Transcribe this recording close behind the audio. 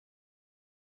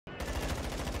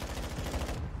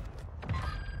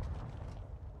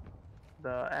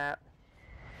the app.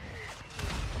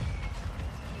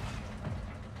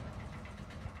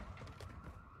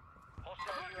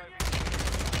 Hostile UAV.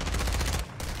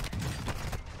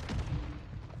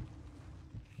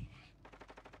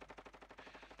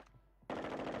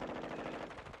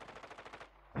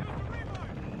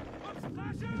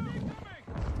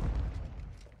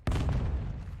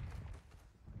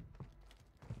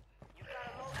 You've got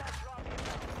a loadout drop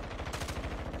inbound.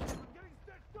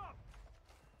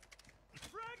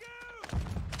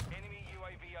 Enemy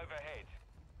UAV overhead.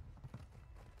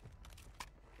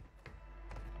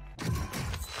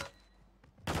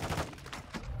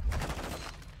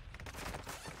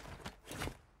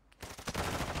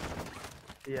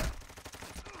 Yeah.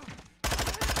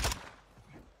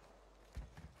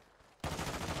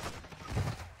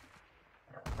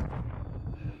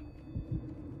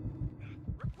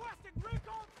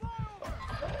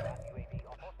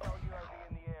 Hostile UAV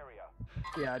in the area.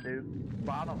 Yeah, I do.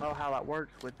 But I don't know how that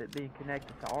works with it being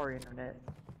connected to our internet.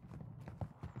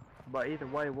 But either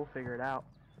way, we'll figure it out.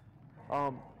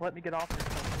 Let me get off this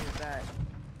one when we're back.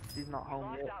 He's not We home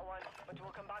lost yet. that one, but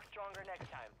we'll come back stronger next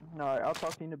time. Alright, I'll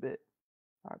talk to you in a bit.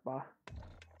 Alright, bye.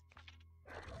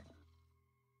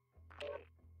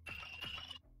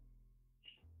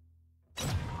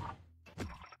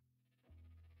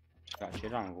 Got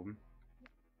shit on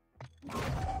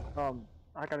them.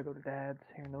 I gotta go to Dad's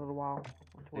here in a little while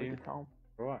until he Yeah. gets home.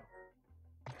 For what?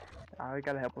 I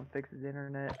gotta help him fix his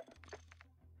internet.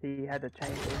 He had to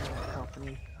change the internet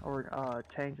company or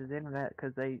change his internet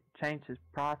because they changed his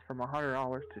price from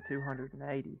 $100 to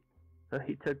 $280. So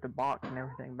he took the box and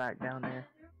everything back down there.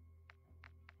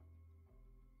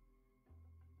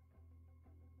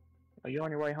 Are you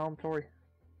on your way home, Tori?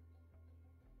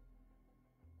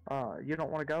 You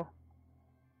don't want to go?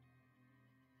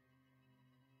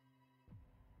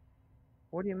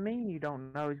 What do you mean you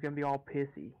don't know? He's gonna be all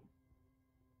pissy.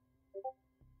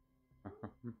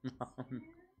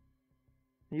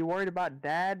 You worried about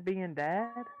Dad being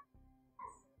Dad?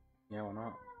 Yeah, why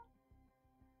not?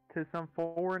 To some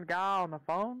foreign guy on the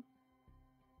phone?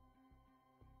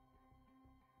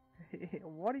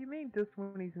 What do you mean just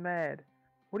when he's mad?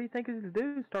 What do you think he's gonna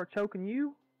do? Start choking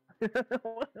you?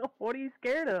 What are you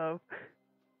scared of?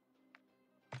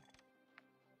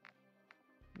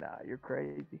 Nah, you're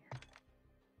crazy.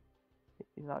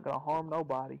 He's not gonna harm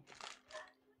nobody.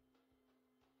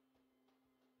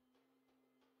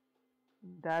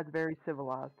 Dad's very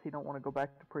civilized. He don't want to go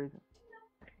back to prison.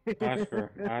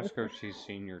 Ask her if she's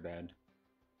seen your dad.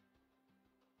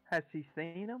 Has she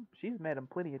seen him? She's met him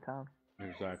plenty of times.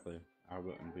 Exactly. I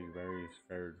wouldn't be very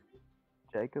scared.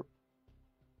 Jacob.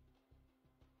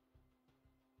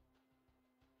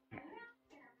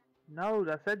 No,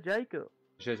 I said Jacob.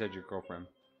 She just said your girlfriend.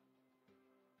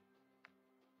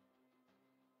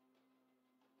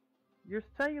 You're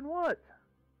saying what?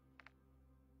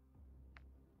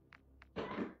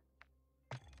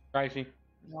 Tracy.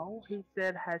 No, he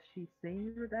said, has she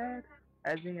seen your dad?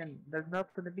 As in, there's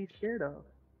nothing to be scared of.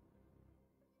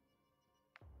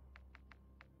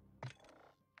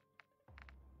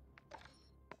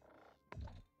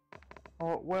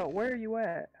 Oh, well, where are you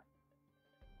at?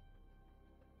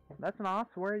 That's nice.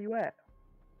 Where are you at?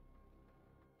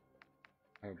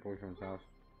 At her boyfriend's house.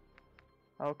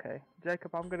 Okay.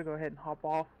 Jacob, I'm gonna go ahead and hop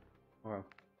off. Okay.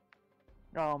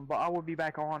 But I will be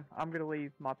back on. I'm gonna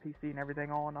leave my PC and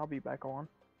everything on. I'll be back on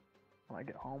when I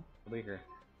get home. I'll be here.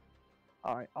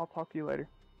 Alright, I'll talk to you later.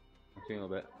 I'll see you in a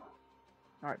little bit.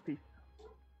 Alright, peace.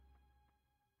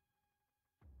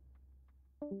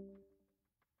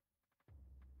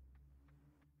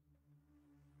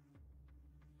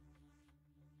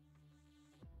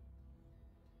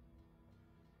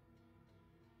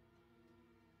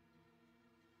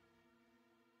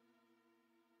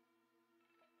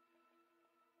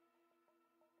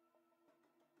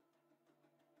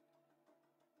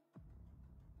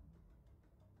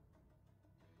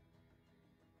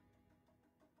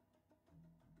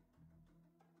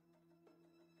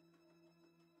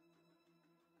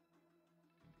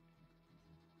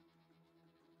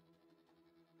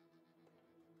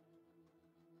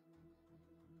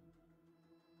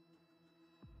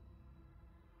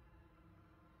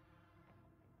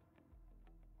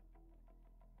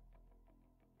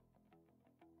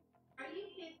 Are you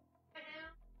kidding right now?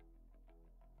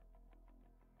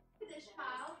 Look at this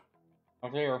child.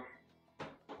 I'll see her.